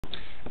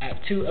at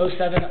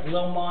 207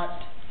 Wilmot.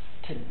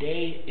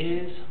 Today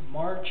is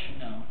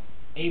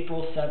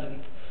April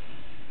 7th.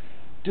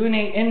 Doing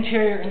an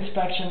interior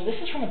inspection. This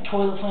is from a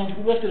toilet flange.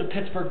 We lifted a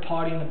Pittsburgh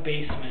potty in the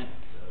basement.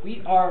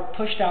 We are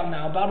pushed out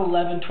now, about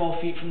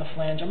 11-12 feet from the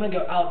flange. I'm going to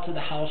go out to the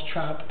house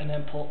trap and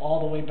then pull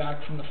all the way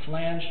back from the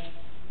flange.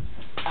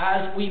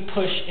 As we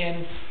push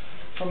in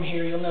from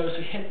here, you'll notice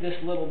we hit this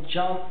little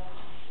jump.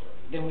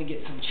 Then we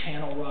get some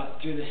channel rot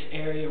through this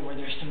area where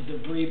there's some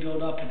debris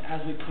build up, and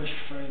as we push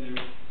further,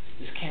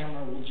 this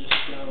camera will just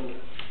go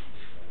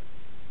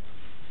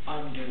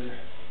under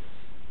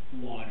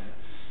water.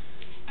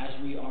 As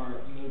we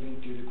are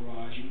moving through the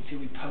garage, you can see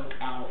we poke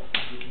out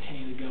as we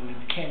continue to go in.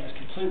 The camera's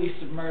completely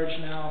submerged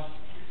now.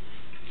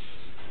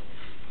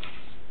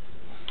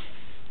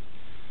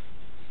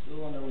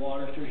 Still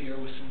underwater through here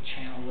with some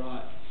channel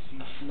rot in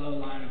the flow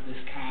line of this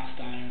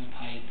cast iron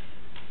pipe.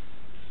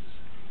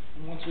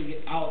 And once we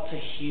get out to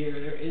here,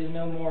 there is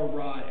no more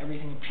rot.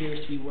 Everything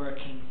appears to be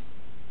working.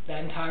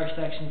 That entire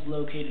section is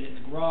located in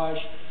the garage.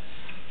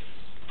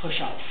 Push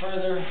out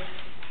further.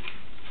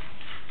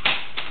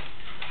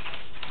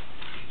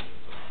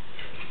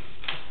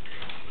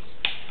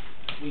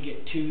 We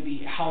get to the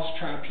house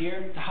trap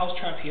here. The house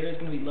trap here is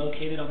going to be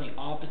located on the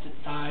opposite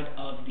side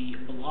of the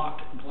block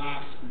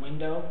glass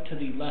window to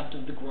the left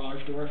of the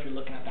garage door if you're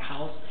looking at the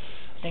house.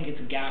 I think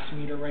it's a gas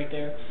meter right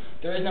there.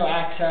 There is no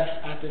access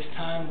at this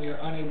time. We are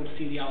unable to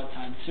see the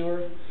outside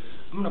sewer.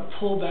 I'm going to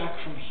pull back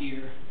from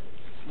here.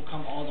 We'll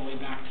come all the way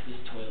back to this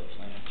toilet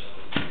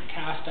flange.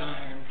 Cast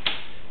iron,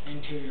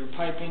 interior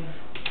piping.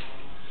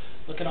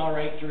 Looking all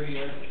right through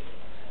here.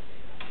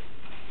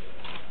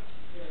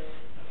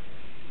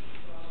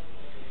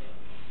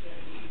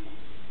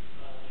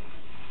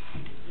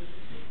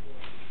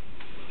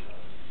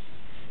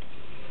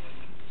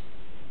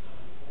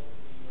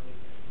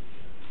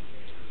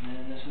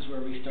 This is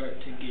where we start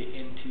to get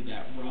into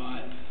that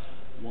rot,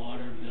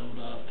 water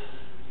buildup,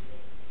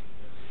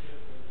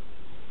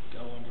 go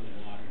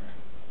underwater.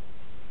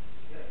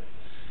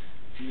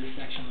 See, this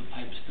section of the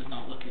pipes does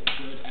not look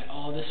good at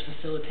all. This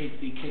facilitates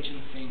the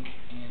kitchen sink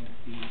and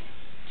the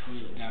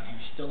toilet down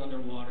here. Still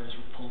underwater as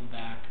we're pulling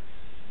back.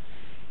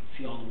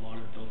 See all the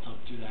water built up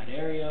through that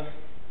area.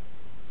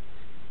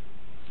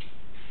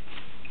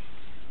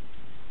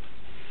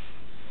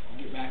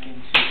 We'll get back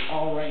into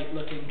all right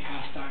looking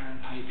cast iron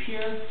pipe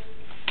here.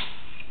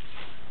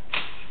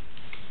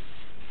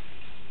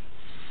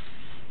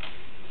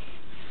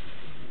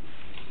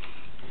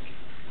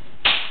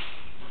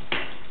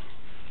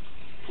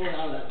 Pulling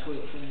out of that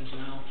toilet flange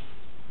now.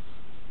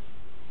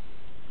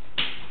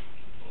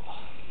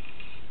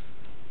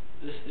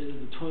 This is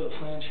the toilet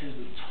flange. Here's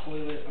the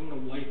toilet. I'm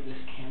going to wipe this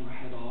camera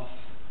head off.